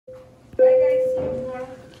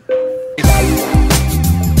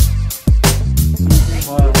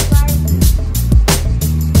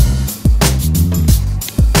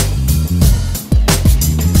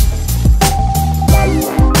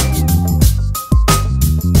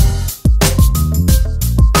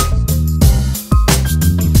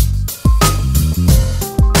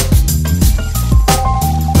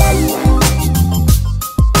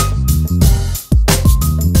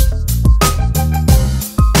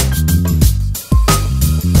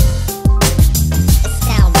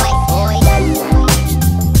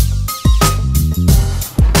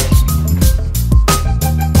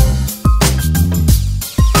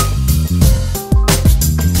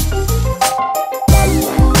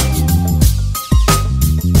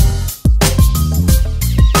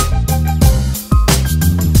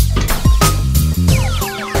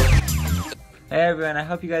Hey everyone, I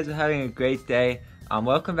hope you guys are having a great day.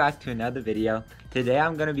 Welcome back to another video. Today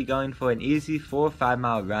I'm going to be going for an easy 4 or 5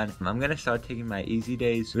 mile run. I'm going to start taking my easy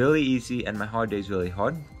days really easy and my hard days really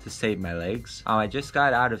hard to save my legs. I just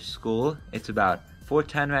got out of school. It's about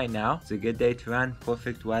 4:10 right now. It's a good day to run,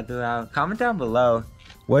 perfect weather out. Comment down below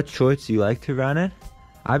what shorts you like to run in.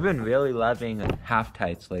 I've been really loving half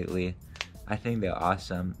tights lately. I think they're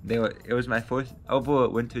awesome. It was my first, over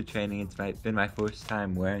winter training, it's been my first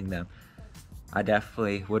time wearing them. I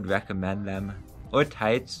definitely would recommend them, or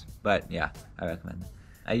tights, but yeah, I recommend them.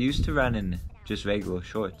 I used to run in just regular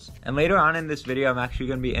shorts. And later on in this video, I'm actually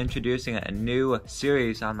going to be introducing a new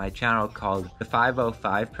series on my channel called the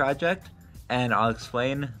 505 Project, and I'll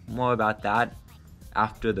explain more about that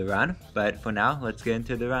after the run, but for now, let's get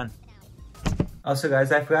into the run. Also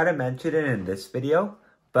guys, I forgot to mention it in this video,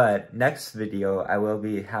 but next video, I will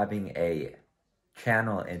be having a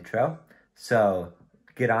channel intro, so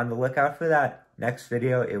get on the lookout for that. Next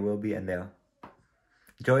video, it will be in there.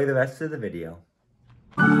 Enjoy the rest of the video.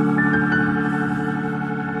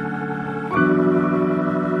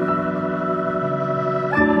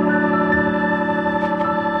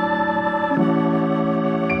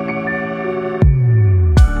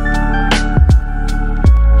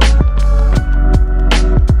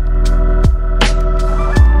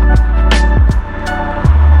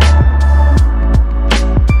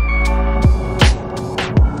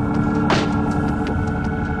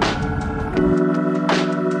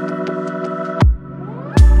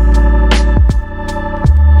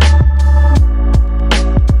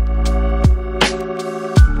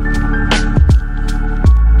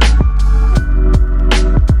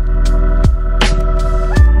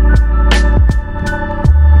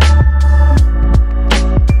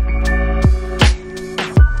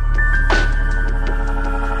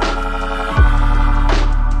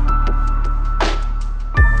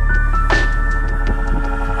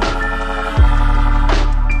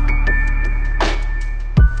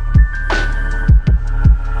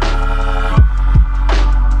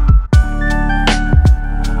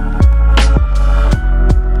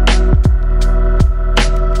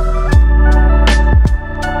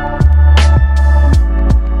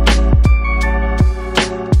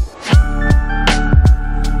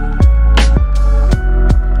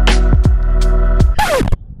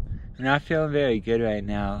 I'm not feeling very good right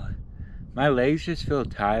now. My legs just feel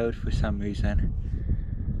tired for some reason.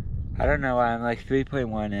 I don't know why. I'm like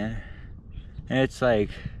 3.1 in. And it's like,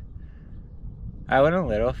 I went a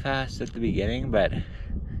little fast at the beginning, but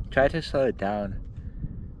tried to slow it down.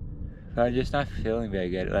 But I'm just not feeling very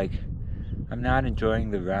good. Like, I'm not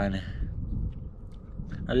enjoying the run.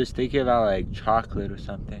 I'm just thinking about like chocolate or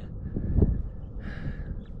something.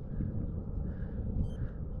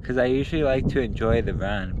 Because I usually like to enjoy the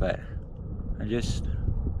run, but I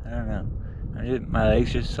don't know. My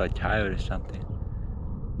legs just like tired or something.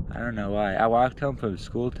 I don't know why. I walked home from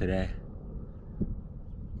school today.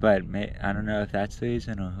 But I don't know if that's the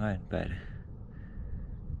reason or what, but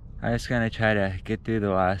I'm just gonna try to get through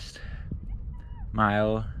the last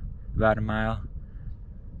mile, about a mile.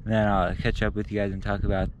 And then I'll catch up with you guys and talk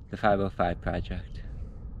about the 505 Project.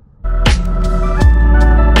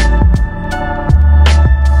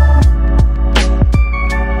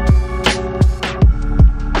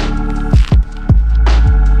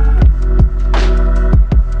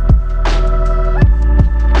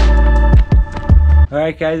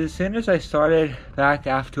 Alright guys, as soon as I started back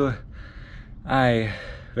after I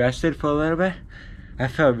rested for a little bit, I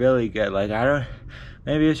felt really good. Like,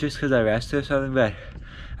 maybe it's just because I rested or something, but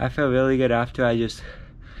I felt really good after I just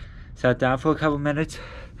sat down for a couple minutes.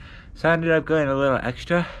 So I ended up going a little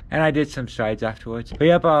extra, and I did some strides afterwards. But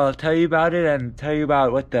yep, I'll tell you about it and tell you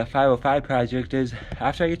about what the 505 Project is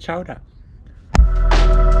after I get showered up.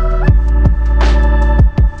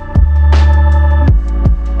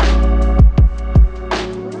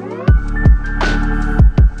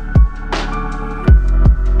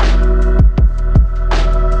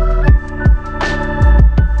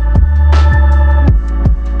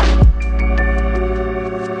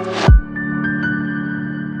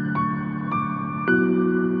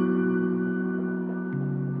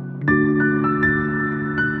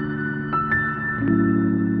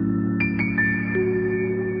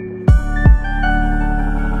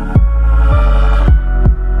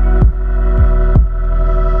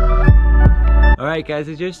 Alright guys,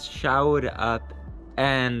 I just showered up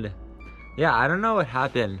and yeah, I don't know what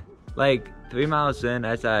happened. Like 3 miles in,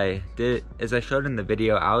 as I showed in the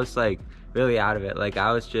video, I was like really out of it. Like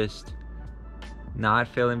I was just not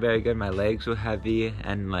feeling very good. My legs were heavy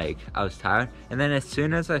and like I was tired. And then as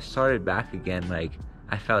soon as I started back again, like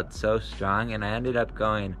I felt so strong, and I ended up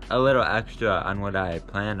going a little extra on what I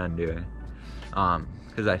planned on doing,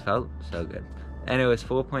 because I felt so good. And it was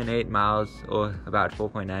 4.8 miles, or about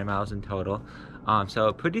 4.9 miles in total. So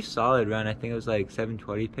a pretty solid run. I think it was like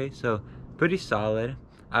 7:20 pace, so pretty solid.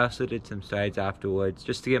 I also did some strides afterwards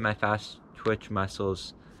just to get my fast twitch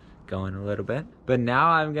muscles going a little bit. But now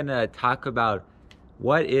I'm gonna talk about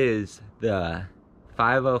what is the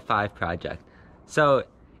 505 project. So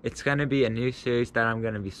it's gonna be a new series that I'm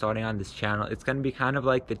gonna be starting on this channel. It's gonna be kind of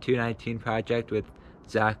like the 219 project with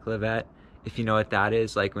Zach Levitt, if you know what that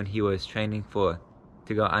is, like when he was training to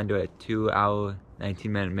go under a 2-hour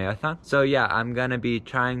 19-minute marathon. So yeah, I'm gonna be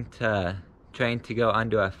trying to train to go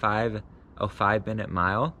under a 5:05-minute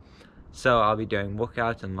mile. So I'll be doing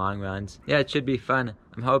workouts and long runs. Yeah, it should be fun.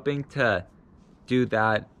 I'm hoping to do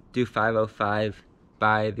 5:05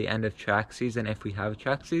 by the end of track season, if we have a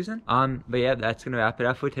track season. But yeah, that's gonna wrap it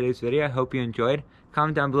up for today's video. I hope you enjoyed.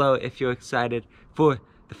 Comment down below if you're excited for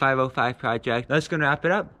the 505 project. That's gonna wrap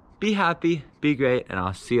it up. Be happy, be great, and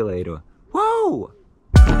I'll see you later. Whoa!